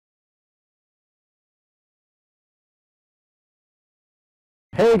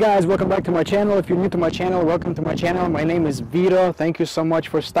Hey guys, welcome back to my channel. If you're new to my channel, welcome to my channel. My name is Vito. Thank you so much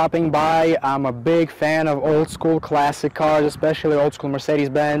for stopping by. I'm a big fan of old school classic cars, especially old school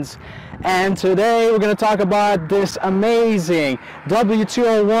Mercedes-Benz. And today we're going to talk about this amazing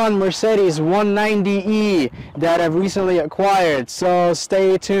W201 Mercedes 190E that I've recently acquired. So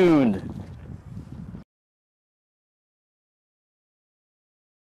stay tuned.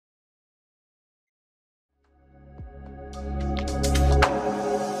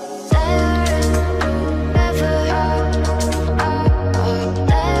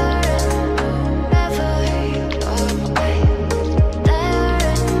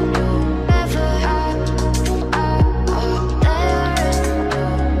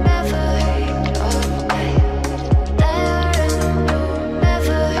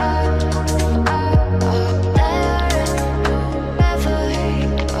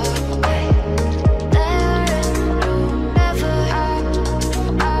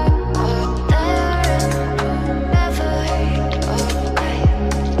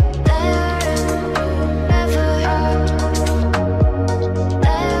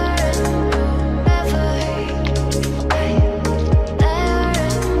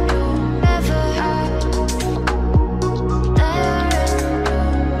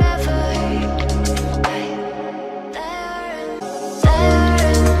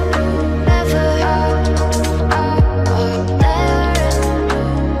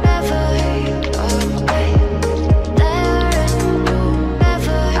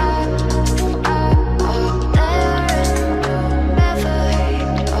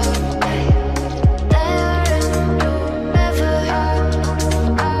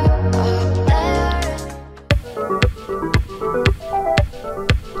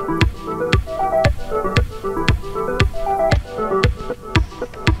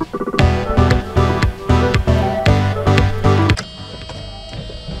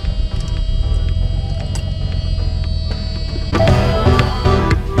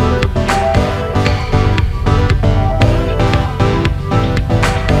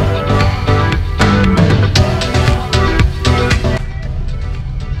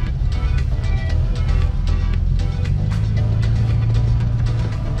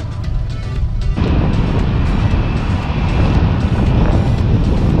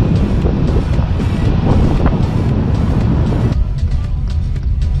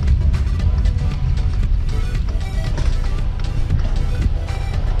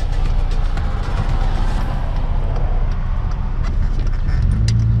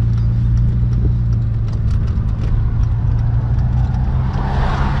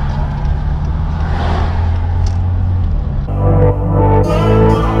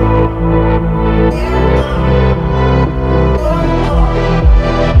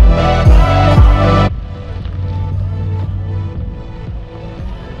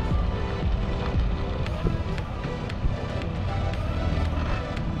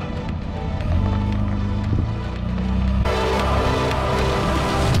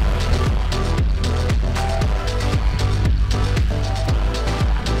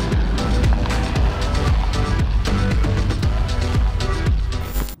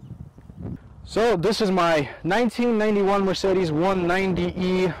 So this is my 1991 Mercedes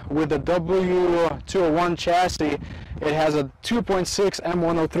 190E with the W201 chassis. It has a 2.6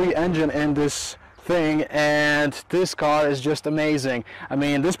 M103 engine in this thing, and this car is just amazing. I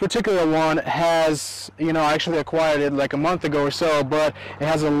mean, this particular one has, I actually acquired it like a month ago or so, but it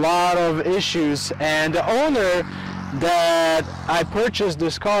has a lot of issues, and the owner that I purchased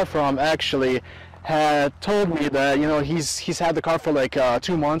this car from actually had told me that he's had the car for like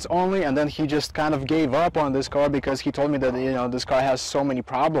 2 months only, and then he just kind of gave up on this car because he told me that this car has so many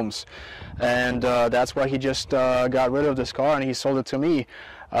problems, and that's why he just got rid of this car and he sold it to me.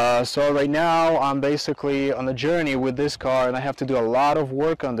 So right now I'm basically on a journey with this car, and I have to do a lot of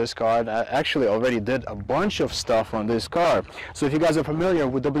work on this car. I actually already did a bunch of stuff on this car. So if you guys are familiar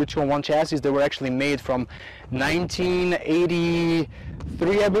with W201 chassis, they were actually made from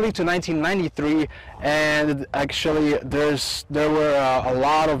 1983, I believe, to 1993, and actually there were a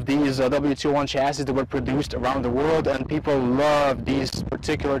lot of these W201 chassis that were produced around the world, and people love these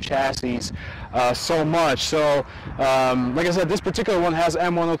particular chassis so much. So like I said, this particular one has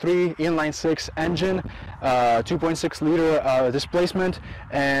M103 inline-6 engine, 2.6 liter displacement,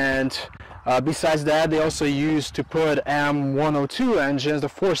 and besides that, they also used to put M102 engines, the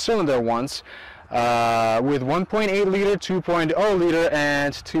 4-cylinder ones, with 1.8 liter, 2.0 liter,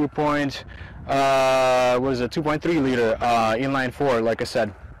 and 2.3 liter inline 4, like I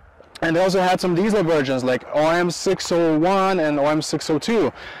said. And they also had some diesel versions like OM601 and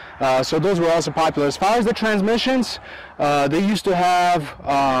OM602. So those were also popular. As far as the transmissions, they used to have,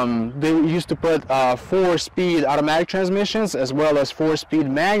 they used to put 4-speed automatic transmissions, as well as 4-speed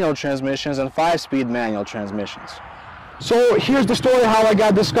manual transmissions and 5-speed manual transmissions. So here's the story how I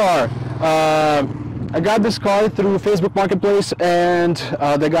got this car. I got this car through Facebook Marketplace, and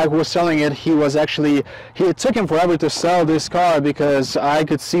the guy who was selling it, it took him forever to sell this car, because I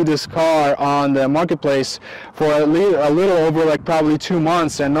could see this car on the marketplace for a little over like probably 2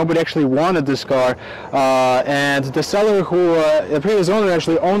 months, and nobody actually wanted this car. And the seller who, the previous owner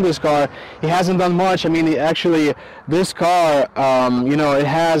actually owned this car, he hasn't done much. I mean, this car, you know, it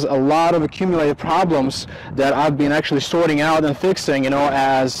has a lot of accumulated problems that I've been actually sorting out and fixing, you know,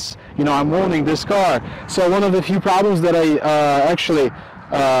 as you know, I'm owning this car. So one of the few problems that I actually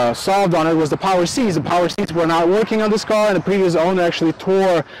solved on it was the power seats. The power seats were not working on this car, and the previous owner actually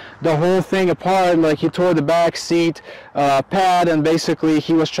tore the whole thing apart. Like, he tore the back seat pad, and basically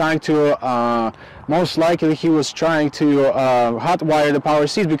he was trying to, most likely he was trying to hot wire the power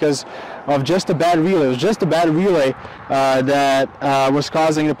seats because of just a bad relay. It was just a bad relay that was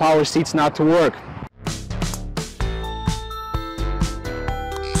causing the power seats not to work.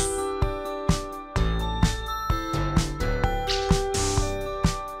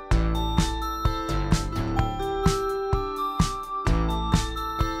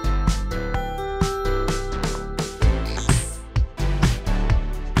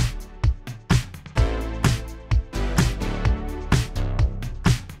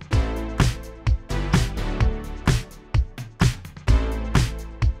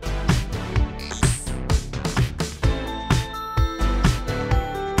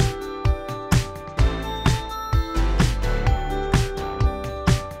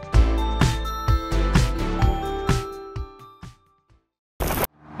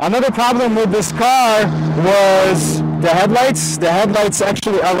 Another problem with this car was the headlights. The headlights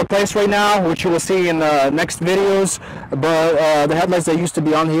actually are replaced right now, which you will see in the next videos. But the headlights that used to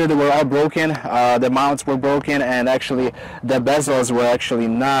be on here, they were all broken. The mounts were broken, and actually the bezels were actually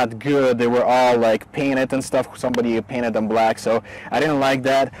not good. They were all like painted and stuff. Somebody painted them black, so I didn't like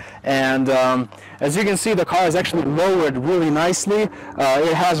that. And as you can see, the car is actually lowered really nicely.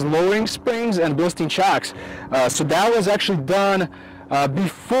 It has lowering springs and built-in shocks. So that was actually done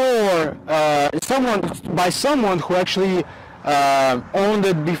before by someone who actually owned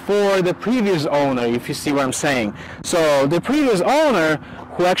it before the previous owner, if you see what I'm saying. So the previous owner,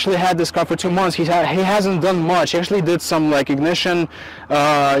 who actually had this car for 2 months, he hasn't done much. He actually did some like ignition,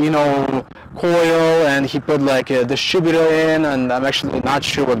 you know, coil, and he put like a distributor in, and I'm actually not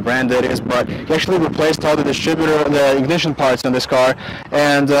sure what brand it is, but he actually replaced all the ignition parts in this car.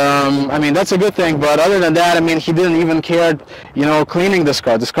 And I mean, that's a good thing, but other than that, I mean, he didn't even care, you know, cleaning this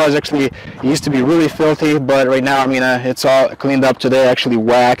car. This car is actually, it used to be really filthy, but right now, I mean, it's all cleaned up today. I actually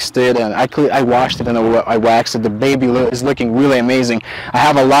waxed it, and I washed it and I waxed it. The baby is looking really amazing. I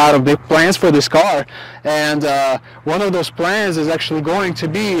have a lot of big plans for this car, and one of those plans is actually going to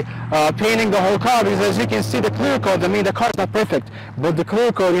be painting the whole car, because as you can see, the clear coat, I mean, the car's not perfect, but the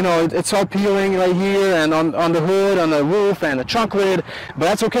clear coat, you know, it's all peeling right here, and on the hood, on the roof, and the trunk lid, but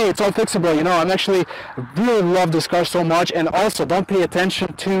that's okay, it's all fixable, you know. I'm actually really love this car so much. And also, don't pay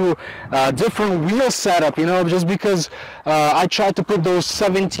attention to different wheel setup, you know, just because I tried to put those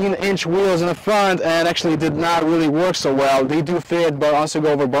 17-inch wheels in the front, and actually did not really work so well. They do fit, but once you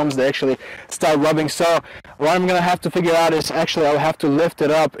go over bumps, they actually start rubbing. So what I'm gonna have to figure out is actually I'll have to lift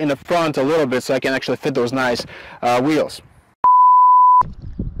it up in the front a little bit so I can actually fit those nice wheels.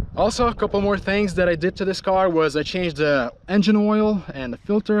 Also, a couple more things that I did to this car was I changed the engine oil and the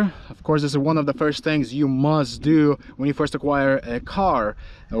filter. Of course, this is one of the first things you must do when you first acquire a car,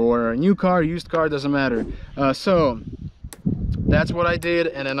 or a new car, used car, doesn't matter. So that's what I did.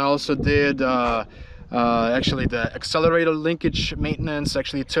 And then I also did actually the accelerator linkage maintenance.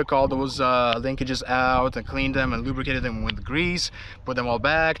 Actually took all those linkages out and cleaned them and lubricated them with grease, put them all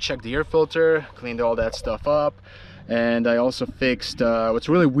back, checked the air filter, cleaned all that stuff up. And I also fixed, what's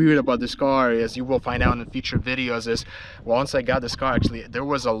really weird about this car, as you will find out in future videos, is once I got this car, actually there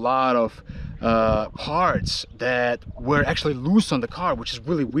was a lot of parts that were actually loose on the car, which is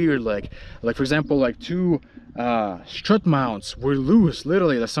really weird. Like for example, like two strut mounts were loose,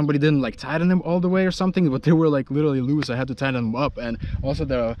 literally, that somebody didn't like tighten them all the way or something, but they were like literally loose. I had to tighten them up. And also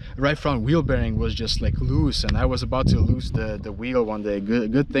the right front wheel bearing was just like loose, and I was about to lose the wheel one day.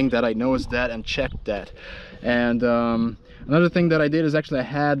 Good thing that I noticed that and checked that. And another thing that I did is actually I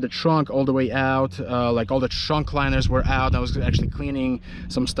had the trunk all the way out, like all the trunk liners were out. I was actually cleaning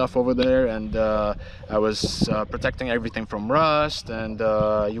some stuff over there, and I was protecting everything from rust, and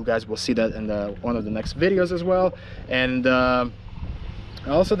you guys will see that in one of the next videos as well. And I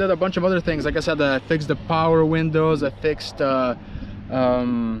also did a bunch of other things. Like I said, I fixed the power windows, I fixed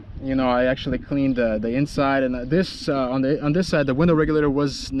you know, I actually cleaned the inside, and this on this side the window regulator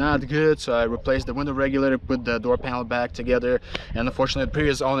was not good, so I replaced the window regulator, put the door panel back together. And unfortunately the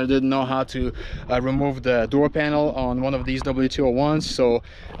previous owner didn't know how to remove the door panel on one of these W201s, so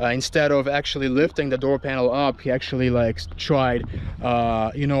instead of actually lifting the door panel up, he actually like tried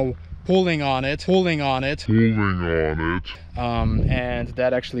you know, pulling on it, and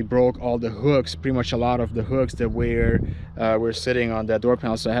that actually broke all the hooks, pretty much a lot of the hooks that were sitting on that door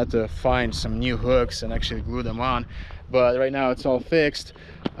panel. So I had to find some new hooks and actually glue them on, but right now it's all fixed.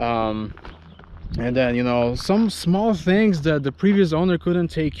 And then, you know, some small things that the previous owner couldn't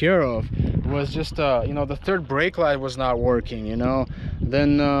take care of was just you know, the third brake light was not working, you know.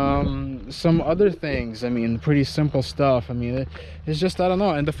 Then some other things, I mean, pretty simple stuff. I mean, it's just, I don't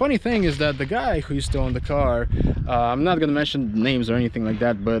know. And the funny thing is that the guy who used to own the car, I'm not gonna mention names or anything like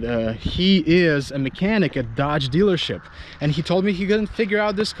that, but he is a mechanic at Dodge dealership, and he told me he couldn't figure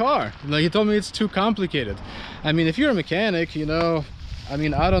out this car. Like, he told me it's too complicated. I mean, if you're a mechanic, you know, I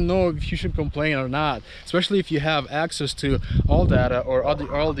mean, I don't know if you should complain or not, especially if you have access to all data or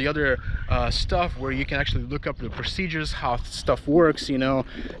all the other stuff where you can actually look up the procedures, how stuff works. You know,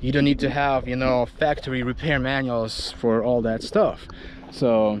 you don't need to have, you know, factory repair manuals for all that stuff.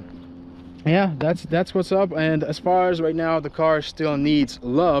 So yeah, that's what's up. And as far as right now, the car still needs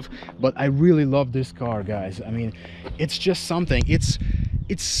love, but I really love this car, guys. I mean, it's just something. It's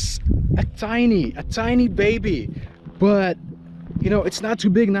a tiny baby, but you know, it's not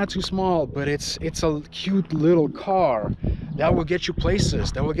too big, not too small, but it's a cute little car that will get you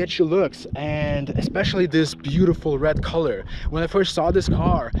places, that will get you looks, and especially this beautiful red color. When I first saw this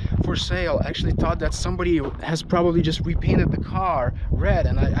car for sale, I actually thought that somebody has probably just repainted the car red,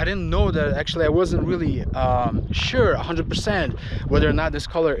 and I didn't know that. Actually, I wasn't really sure 100% whether or not this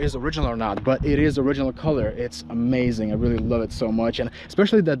color is original or not, but it is original color. It's amazing. I really love it so much, and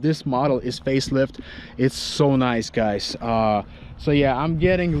especially that this model is facelift. It's so nice, guys. So yeah, I'm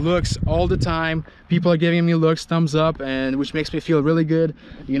getting looks all the time. People are giving me looks, thumbs up, and which makes me feel really good,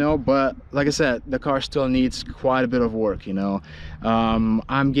 you know. But like I said, the car still needs quite a bit of work, you know.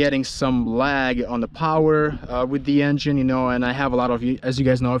 I'm getting some lag on the power with the engine, you know, and I have a lot of, as you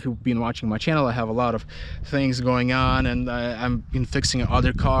guys know, if you've been watching my channel, I have a lot of things going on, and I'm been fixing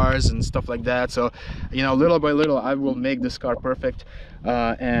other cars and stuff like that. So, you know, little by little, I will make this car perfect,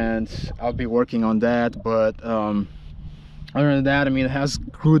 and I'll be working on that. But other than that, I mean, it has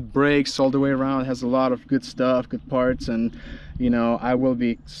good brakes all the way around. It has a lot of good stuff, good parts, and you know, I will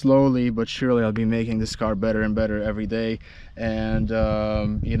be slowly but surely, I'll be making this car better and better every day. And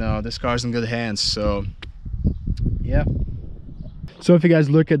you know, this car's in good hands. So yeah. So if you guys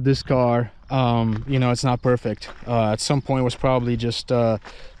look at this car, you know, it's not perfect. At some point it was probably just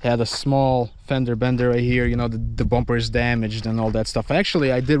had a small fender bender right here, you know, the bumper is damaged and all that stuff.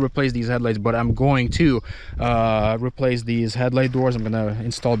 Actually, I did replace these headlights, but I'm going to replace these headlight doors. I'm gonna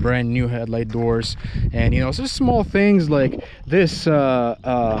install brand new headlight doors. And you know, so small things like this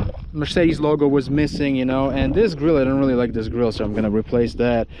Mercedes logo was missing, you know, and this grill, I don't really like this grill, so I'm gonna replace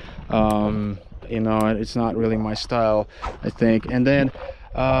that. You know, it's not really my style, I think. And then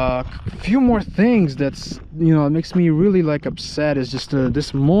a few more things that's, you know, it makes me really like upset is just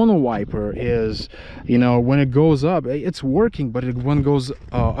this mono wiper is, you know, when it goes up, it's working, but when it goes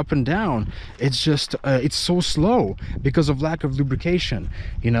up and down, it's just it's so slow because of lack of lubrication,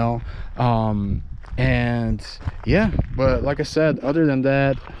 you know. And yeah, but like I said, other than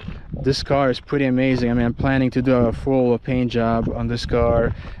that, this car is pretty amazing. I mean, I'm planning to do a full paint job on this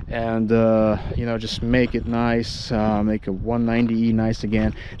car, and you know, just make it nice, make a 190E nice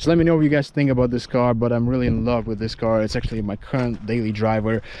again. Just let me know what you guys think about this car, but I'm really in love with this car. It's actually my current daily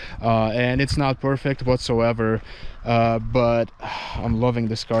driver, and it's not perfect whatsoever, but I'm loving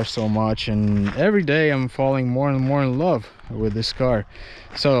this car so much, and every day I'm falling more and more in love with this car.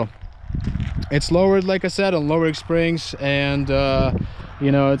 So it's lowered, like I said, on lowering springs, and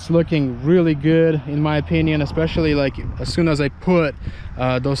you know, it's looking really good in my opinion, especially like as soon as I put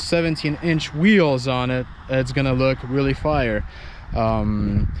those 17-inch wheels on it, it's gonna look really fire.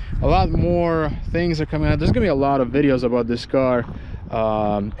 A lot more things are coming out. There's gonna be a lot of videos about this car.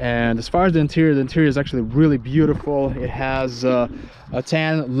 And as far as the interior is actually really beautiful. It has a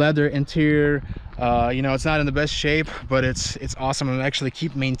tan leather interior. You know, it's not in the best shape, but it's awesome. And actually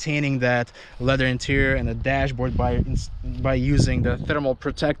keep maintaining that leather interior and the dashboard by using the thermal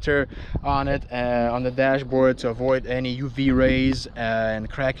protector on it, on the dashboard, to avoid any UV rays and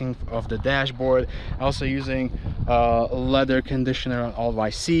cracking of the dashboard. Also using leather conditioner on all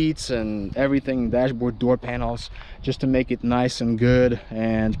my seats and everything, dashboard door panels, just to make it nice and good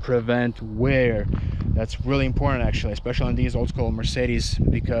and prevent wear. That's really important, actually, especially on these old school Mercedes,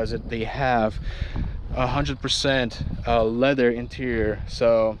 because they have 100% leather interior.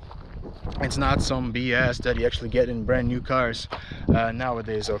 So it's not some BS that you actually get in brand new cars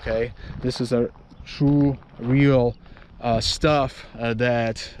nowadays. Okay, this is a true, real stuff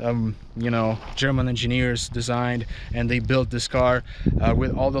that you know, German engineers designed, and they built this car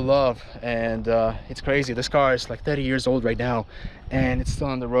with all the love. And it's crazy, this car is like 30 years old right now, and it's still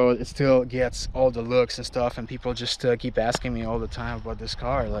on the road. It still gets all the looks and stuff, and people just keep asking me all the time about this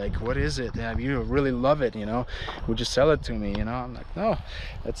car, like, what is it? You really love it, you know, would you sell it to me? You know, I'm like, no,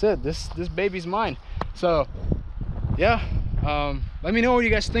 that's it, this baby's mine. So yeah, let me know what you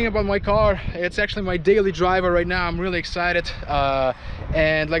guys think about my car. It's actually my daily driver right now. I'm really excited,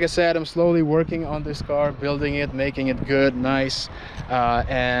 and like I said, I'm slowly working on this car, building it, making it good, nice,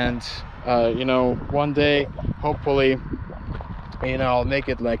 and you know, one day hopefully, you know, I'll make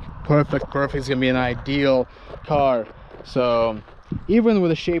it like perfect. It's gonna be an ideal car. So even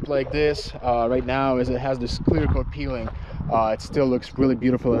with a shape like this, right now, as it has this clear coat peeling, it still looks really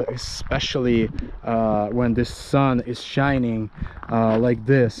beautiful, especially when the sun is shining like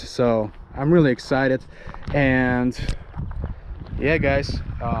this. So I'm really excited. And yeah, guys,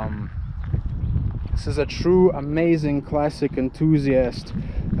 this is a true amazing classic enthusiast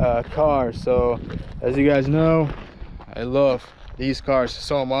car. So as you guys know, I love these cars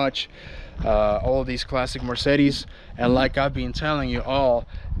so much, all these classic Mercedes. And like I've been telling you all,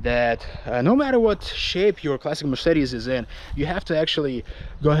 that no matter what shape your classic Mercedes is in, you have to actually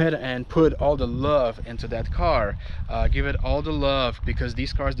go ahead and put all the love into that car. Give it all the love, because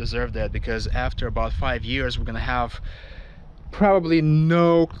these cars deserve that. Because after about 5 years, we're gonna have probably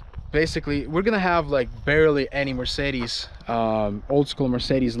basically we're gonna have like barely any Mercedes, old school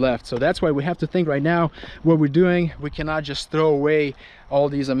Mercedes left. So that's why we have to think right now what we're doing. We cannot just throw away all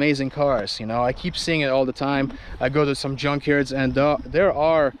these amazing cars. You know, I keep seeing it all the time. I go to some junkyards, and there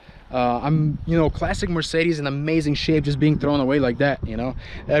are you know, classic Mercedes in amazing shape just being thrown away like that. You know,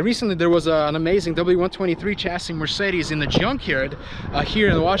 recently there was an amazing W123 chassis Mercedes in the junkyard here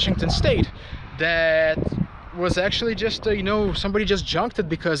in Washington State that was actually just you know, somebody just junked it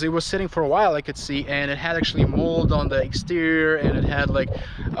because it was sitting for a while, I could see, and it had actually mold on the exterior, and it had like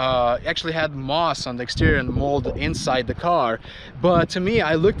actually had moss on the exterior and mold inside the car. But to me,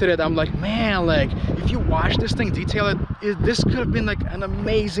 I looked at it, I'm like, man, like if you watch this thing, detail it, this could have been like an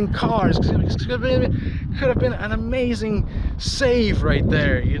amazing car. It could have been an amazing save right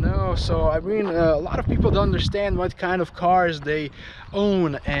there, you know. So I mean, a lot of people don't understand what kind of cars they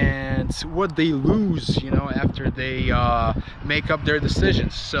own and what they lose, you know, after they make up their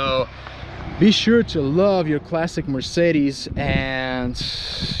decisions. So be sure to love your classic Mercedes. And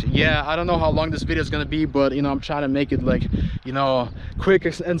yeah, I don't know how long this video is gonna be, but you know, I'm trying to make it like, you know, quick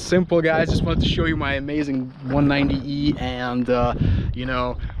and simple, guys. Just wanted to show you my amazing 190E. And you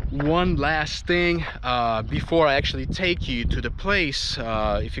know, one last thing before I actually take you to the place,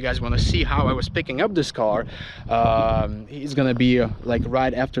 if you guys want to see how I was picking up this car, it's gonna be like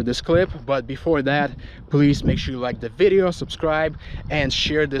right after this clip. But before that, please make sure you like the video, subscribe, and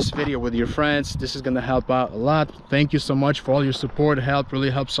share this video with your friends. This is gonna help out a lot. Thank you so much for all your support. Help really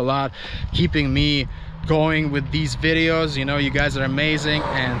helps a lot, keeping me going with these videos. You know, you guys are amazing,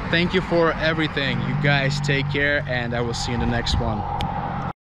 and thank you for everything. You guys take care, and I will see you in the next one.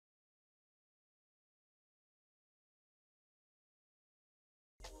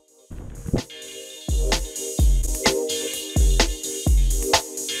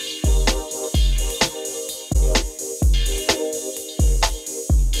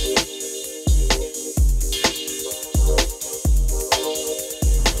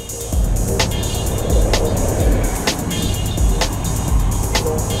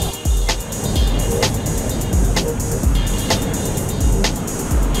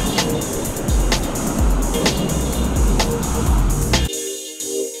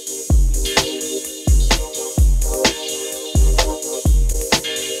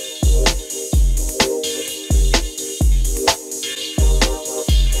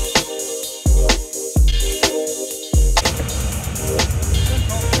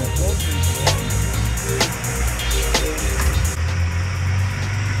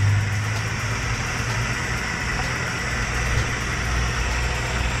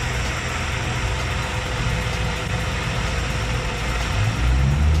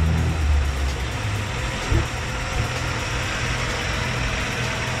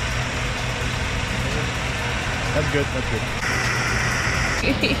 That's good, that's good.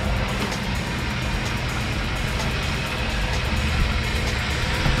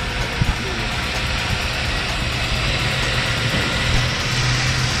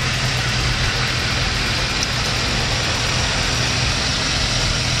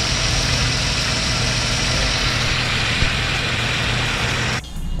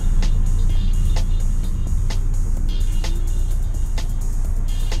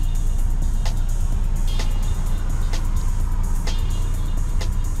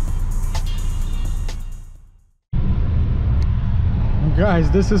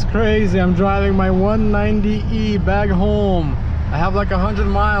 Guys, this is crazy. I'm driving my 190E back home. I have like 100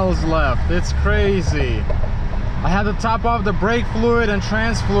 miles left. It's crazy. I had to top off the brake fluid and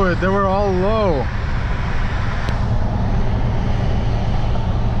trans fluid. They were all low.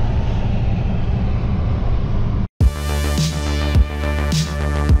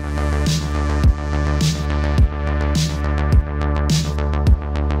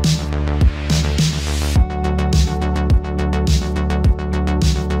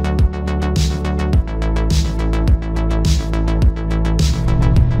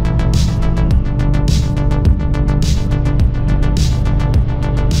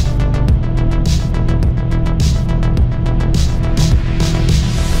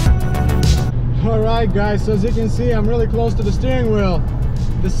 Alright guys, so as you can see, I'm really close to the steering wheel.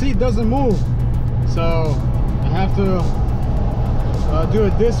 The seat doesn't move, so I have to do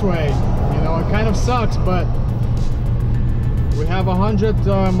it this way. You know, it kind of sucks, but we have 100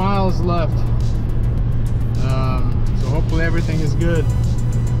 miles left, so hopefully everything is good.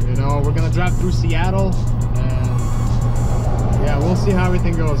 You know, we're gonna drive through Seattle, and yeah, we'll see how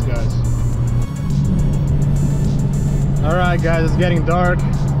everything goes, guys. Alright guys, it's getting dark.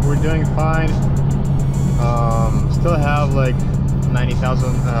 We're doing fine. Still have like 90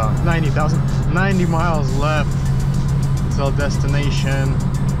 miles left until destination.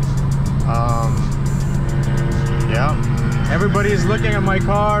 Yeah, everybody's looking at my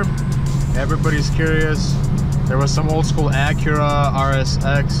car. Everybody's curious. There was some old school Acura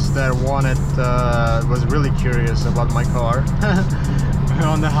RSX that was really curious about my car.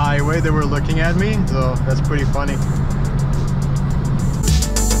 On the highway, they were looking at me, so that's pretty funny.